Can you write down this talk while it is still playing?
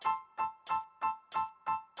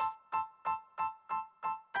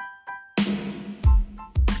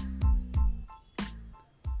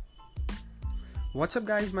What's up,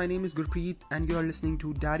 guys? My name is Gurpreet, and you are listening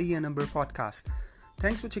to DaddyandAmber podcast.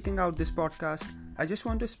 Thanks for checking out this podcast. I just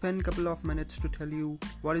want to spend a couple of minutes to tell you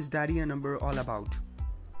what is DaddyandAmber all about.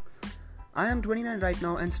 I am 29 right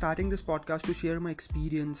now and starting this podcast to share my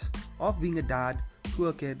experience of being a dad to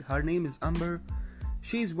a kid. Her name is Amber.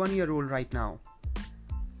 She is 1 year old right now.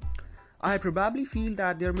 I probably feel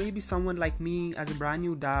that there may be someone like me as a brand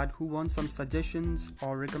new dad who wants some suggestions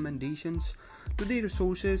or recommendations to the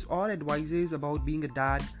resources or advices about being a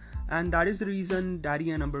dad, and that is the reason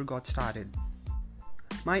Daddy and Amber got started.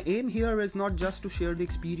 My aim here is not just to share the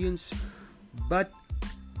experience, but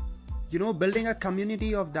building a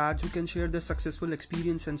community of dads who can share their successful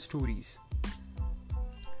experience and stories.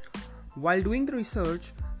 While doing the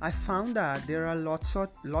research, I found that there are lots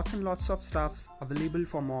and lots of stuff available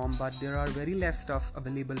for mom, but there are very less stuff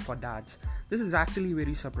available for dads. This is actually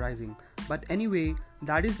very surprising. But anyway,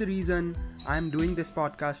 that is the reason I am doing this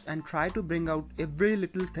podcast and try to bring out every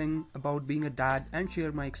little thing about being a dad and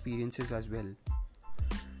share my experiences as well.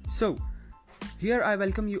 So, here I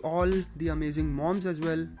welcome you all, the amazing moms as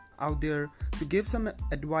well out there, to give some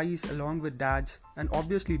advice along with dads and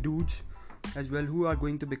obviously dudes as well who are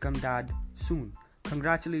going to become dad soon.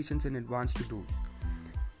 Congratulations in advance to those.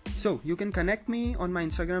 So you can connect me on my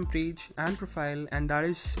Instagram page and profile, and that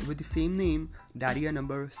is with the same name,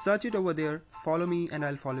 DaddyandAmber. Search it over there, follow me, and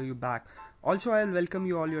I'll follow you back. Also, I'll welcome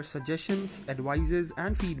you all your suggestions, advices,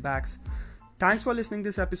 and feedbacks. Thanks for listening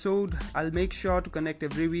this episode. I'll make sure to connect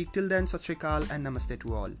every week. Till then, Sat Sri Akal and Namaste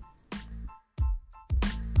to all.